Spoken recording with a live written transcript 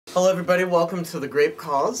Hello everybody, welcome to the Grape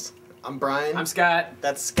Calls. I'm Brian. I'm Scott.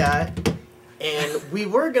 That's Scott. And we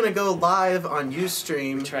were going to go live on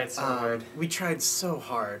Ustream. We tried so hard. We tried so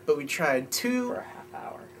hard, but we tried For a half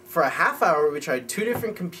hour. For a half hour, we tried two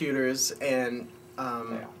different computers, and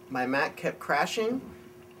my Mac kept crashing,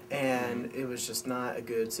 and it was just not a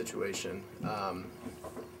good situation.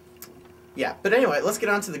 Yeah, but anyway, let's get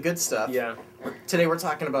on to the good stuff. Yeah. Today we're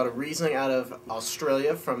talking about a Riesling out of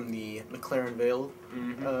Australia from the McLaren Vale.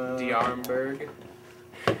 D'Arenberg.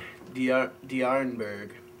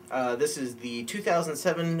 D'Arenberg. This is the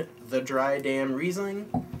 2007 The Dry Dam Riesling,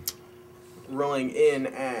 rolling in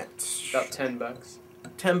at About $10.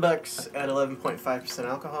 $10 at 11.5%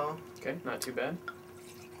 alcohol. Okay, not too bad.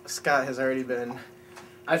 Scott has already been.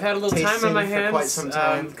 I've had a little time on my tasting for hands quite some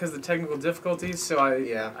time. because of the technical difficulties, so I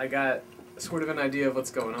Yeah. got sort of an idea of what's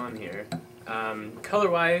going on here.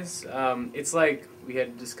 Color-wise, it's like we had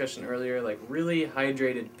a discussion earlier, like really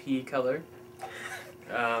hydrated pea color.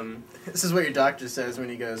 This is what your doctor says when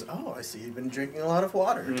he goes, "Oh, I see you've been drinking a lot of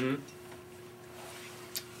water." Mm-hmm.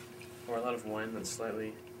 Or a lot of wine that's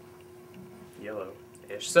slightly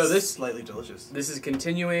yellow-ish. So this slightly delicious. This is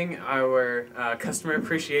continuing our customer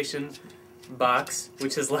appreciation box,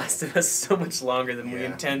 which has lasted us so much longer than we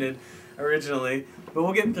intended originally. But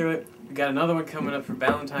we'll get through it. We got another one coming up for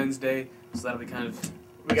Valentine's Day, so that'll be kind of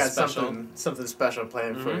We got special. something special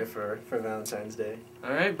planned for you for Valentine's Day.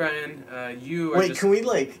 All right, Brian, you are Wait, just... can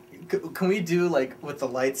we do like with the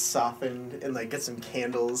lights softened and like get some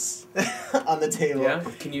candles on the table? Yeah?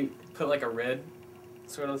 Can you put like a red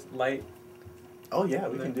sort of light? Oh yeah,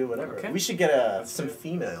 we can do whatever. Okay. We should get some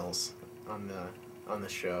females on the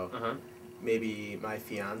show. Uh-huh. Maybe my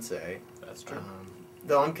fiance. That's true.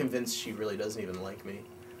 Though I'm convinced she really doesn't even like me.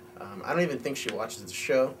 I don't even think she watches the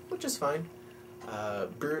show, which is fine.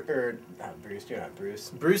 Bruce, you're not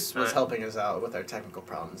Bruce. Bruce was helping us out with our technical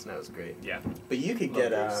problems, and that was great. Yeah. But you could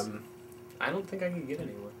Love get, Bruce. I don't think I can get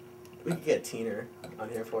anyone. we could get Teener on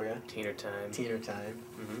here for you. Teener time. Teener time.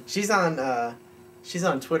 Mm-hmm. She's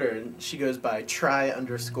on Twitter, and she goes by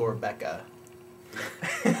try_Becca.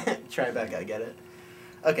 Try Becca, get it?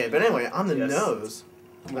 Okay, but anyway, on the nose,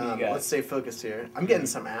 What do you got? let's stay focused here. I'm getting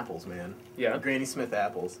some apples, man. Yeah. Granny Smith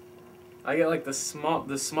apples. I get like the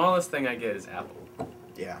smallest thing I get is apple.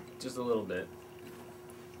 Yeah. Just a little bit.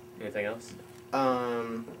 Anything else?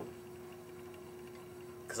 Because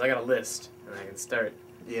I got a list, and I can start.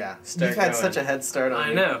 Yeah. Start You've had going. such a head start on I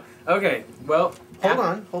me. know. Okay, well... Hold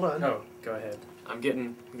on. Oh, go ahead. I'm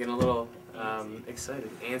getting a little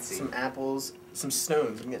excited, antsy. Some apples, some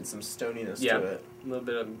stones. I'm getting some stoniness to it. A little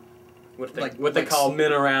bit of what they Like call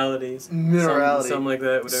mineralities. Minerality. Something like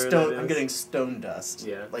that, whatever that is. I'm getting stone dust.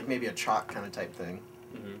 Yeah. Like maybe a chalk kind of type thing.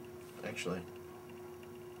 Mm-hmm. Actually.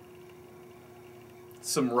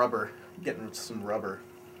 Some rubber. Getting some rubber.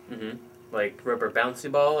 Mm-hmm. Like rubber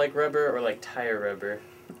bouncy ball like rubber, or like tire rubber?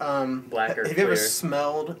 Black or Have you ever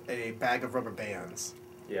smelled a bag of rubber bands?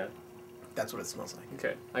 Yeah. That's what it smells like.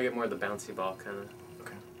 Okay. I get more of the bouncy ball kind of.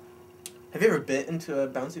 Okay. Have you ever bit into a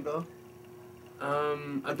bouncy ball?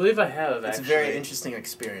 I believe I have, It's actually. a very interesting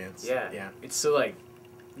experience. Yeah. Yeah. It's so, like,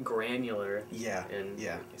 granular. Yeah. And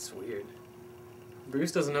yeah. it's weird.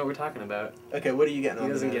 Bruce doesn't know what we're talking about. Okay, what are you getting on He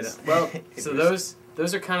the doesn't get nose? it. Well, Hey, so Bruce.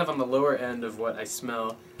 those are kind of on the lower end of what I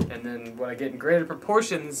smell. And then what I get in greater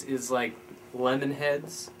proportions is, like, lemon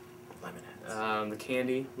heads. Lemon heads. The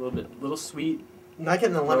candy, a little sweet. Not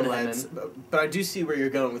getting the lemon lemon. heads, but I do see where you're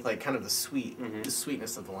going with like kind of the Mhm. the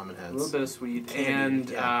sweetness of the lemon heads. A little bit of sweet. Candy, And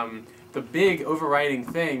yeah. the big overriding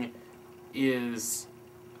thing is...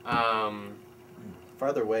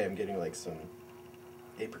 Farther away, I'm getting like some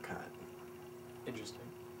apricot. Interesting.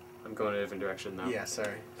 I'm going a different direction now. Yeah,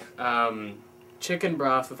 sorry. Chicken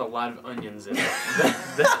broth with a lot of onions in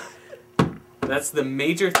it. That's the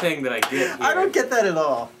major thing that I get here. I don't get that at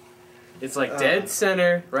all. It's like dead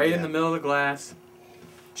center, right in yeah. the middle of the glass.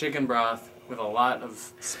 Chicken broth with a lot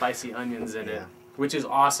of spicy onions in it, Yeah. which is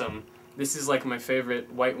awesome. This is like my favorite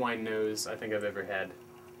white wine nose I think I've ever had.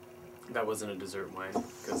 That wasn't a dessert wine,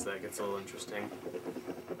 because that gets a little interesting.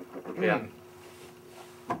 Yeah.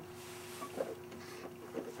 I'll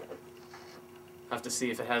have to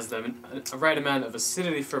see if it has the right amount of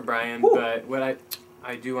acidity for Brian, but what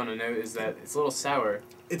I do want to note is that it's a little sour.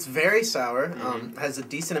 It's very sour. Mhm. Has a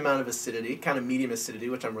decent amount of acidity, kind of medium acidity,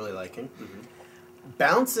 which I'm really liking. Mm-hmm.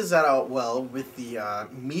 Balances that out well with the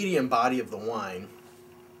medium body of the wine.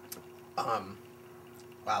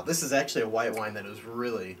 Wow, this is actually a white wine that is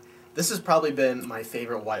really... This has probably been my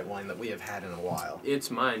favorite white wine that we have had in a while. It's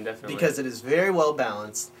mine, definitely. Because it is very well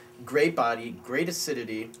balanced, great body, great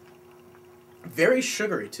acidity, very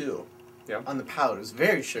sugary too. Yeah. On the palate, it was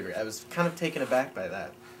very sugary. I was kind of taken aback by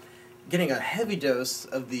that. getting a heavy dose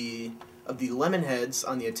of the lemon heads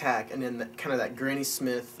on the attack, and then kind of that Granny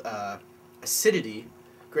Smith acidity,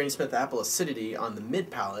 Granny Smith apple acidity on the mid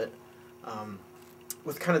palate,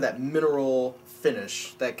 with kind of that mineral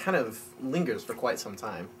finish that kind of lingers for quite some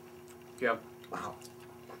time. Yeah. Wow.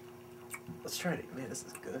 Let's try it. Man, this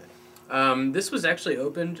is good. This was actually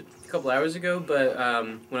opened a couple hours ago, but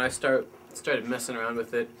when I started messing around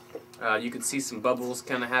with it, you could see some bubbles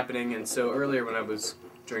kind of happening, and so earlier when I was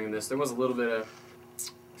drinking this, there was a little bit of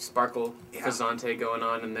sparkle frizzante going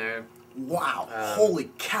on in there. Wow. Holy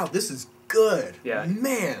cow, this is good. Yeah.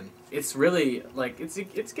 Man. It's really, like,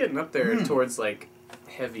 it's getting up there towards, like,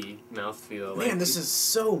 heavy mouthfeel. Man, like, this is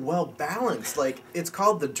so well balanced. Like, it's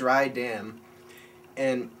called the Dry Dam,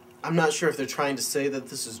 and I'm not sure if they're trying to say that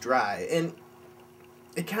this is dry, and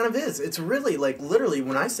it kind of is. It's really, like, literally,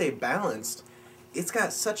 when I say balanced, it's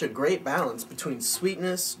got such a great balance between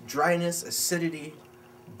sweetness, dryness, acidity,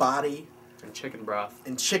 body. And chicken broth.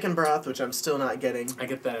 And chicken broth, which I'm still not getting. I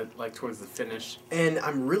get that, like, towards the finish. And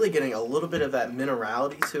I'm really getting a little bit of that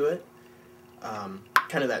minerality to it.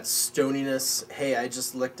 Kind of that stoniness, hey, I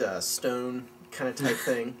just licked a stone kind of type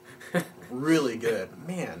thing. Really good.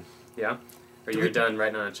 Man. Yeah? Or you're done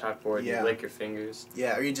writing on a chalkboard, Yeah. you lick your fingers.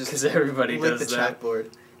 Yeah, or you just Because everybody lick does the that.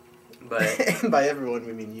 chalkboard. But And by everyone,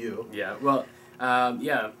 we mean you. yeah, well,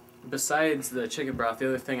 yeah, besides the chicken broth, the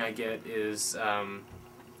other thing I get is,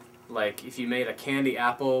 like, if you made a candy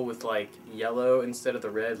apple with, like, yellow instead of the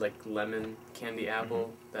red, like lemon candy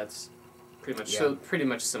apple, that's pretty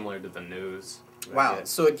much similar to the nose. Wow.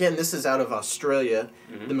 So again, this is out of Australia,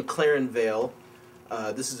 the McLaren Vale.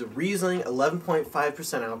 This is a Riesling,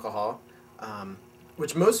 11.5% alcohol,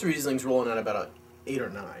 which most Rieslings rolling at about 8 or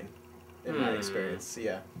 9, in my experience.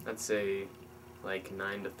 Yeah. I'd say, like,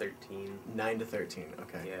 9 to 13. 9 to 13.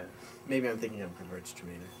 Okay. Yeah. Maybe I'm thinking of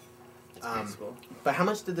Gewürztraminer. It's possible. But how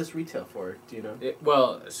much did this retail for? Do you know?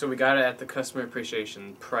 Well, so we got it at the customer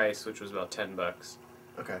appreciation price, which was about $10.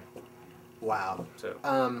 Okay. Wow. So.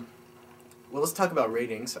 Well, let's talk about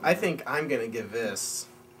ratings. I think I'm gonna give this.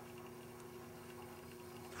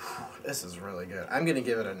 This is really good. I'm gonna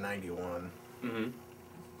give it a 91. Mm-hmm.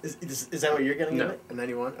 Is that what you're gonna give it? A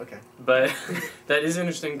 91? Okay. But that is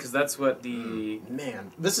interesting because that's what the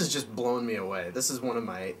man. This is just blowing me away. This is one of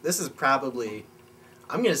my. This is probably.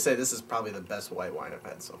 I'm gonna say this is probably the best white wine I've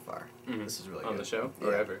had so far. This is really on good. the show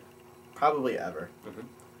or ever. Probably ever.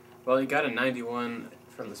 Well, you got a 91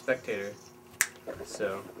 from the Spectator,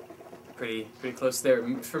 so pretty close there.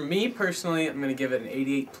 For me personally, I'm gonna give it an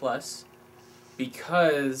 88 plus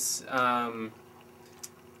because I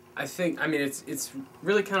think it's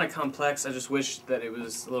really kind of complex. I just wish that it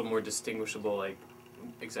was a little more distinguishable, like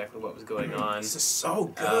exactly what was going on. This is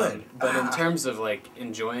so good. But in terms of like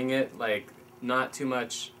enjoying it, like not too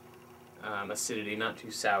much acidity, not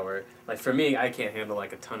too sour. Like for me, I can't handle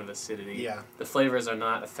like a ton of acidity. Yeah. The flavors are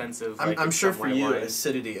not offensive. I'm sure for you,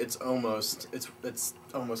 acidity, it's almost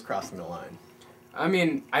crossing the line. I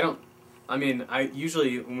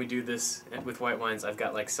usually when we do this with white wines, I've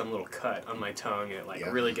got like some little cut on my tongue. It like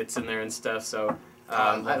really gets in there and stuff. So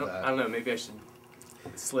I don't know. Maybe I should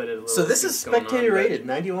slit it a little. So this is Spectator rated,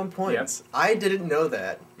 91 points. Yep. I didn't know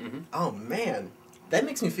that. Oh man, that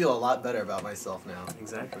makes me feel a lot better about myself now.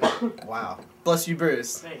 Exactly. Wow. Bless you,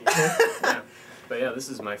 Bruce. Thank you. Yeah. But yeah, this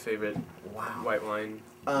is my favorite white wine.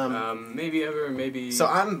 Maybe ever, maybe. So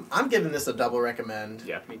I'm giving this a double recommend.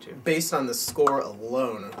 Yeah, me too. Based on the score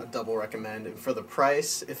alone, a double recommend. And for the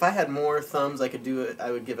price, if I had more thumbs, I could do it.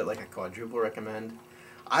 I would give it like a quadruple recommend.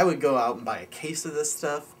 I would go out and buy a case of this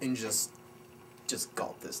stuff and just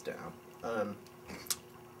gulp this down.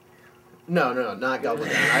 No, not gulp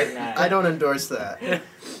it down. I don't endorse that.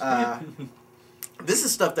 This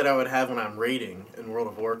is stuff that I would have when I'm raiding in World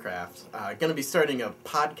of Warcraft. Going to be starting a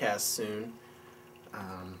podcast soon.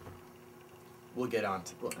 We'll get on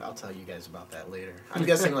to... Well, I'll tell you guys about that later. I'm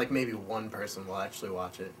guessing like maybe one person will actually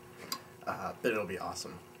watch it. But it'll be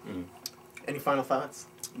awesome. Any final thoughts?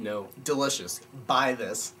 No. Delicious. Buy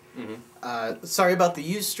this. Sorry about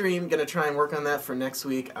the Ustream. Going to try and work on that for next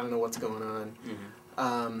week. I don't know what's going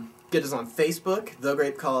on. Get us on Facebook, The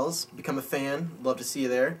Grape Calls. Become a fan. Love to see you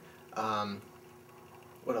there.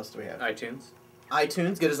 What else do we have? iTunes.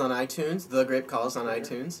 Get us on iTunes. The Grape Calls on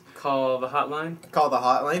iTunes. Call the hotline. Call the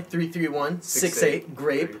hotline,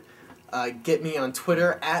 331-68-GRAPE. Get me on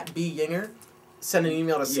Twitter, @BYinger. Send an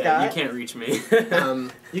email to Scott. Yeah, you can't reach me.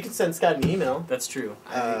 You can send Scott an email. That's true.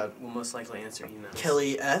 I will most likely answer emails.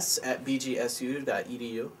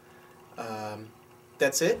 kellys@bgsu.edu.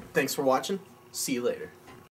 That's it. Thanks for watching. See you later.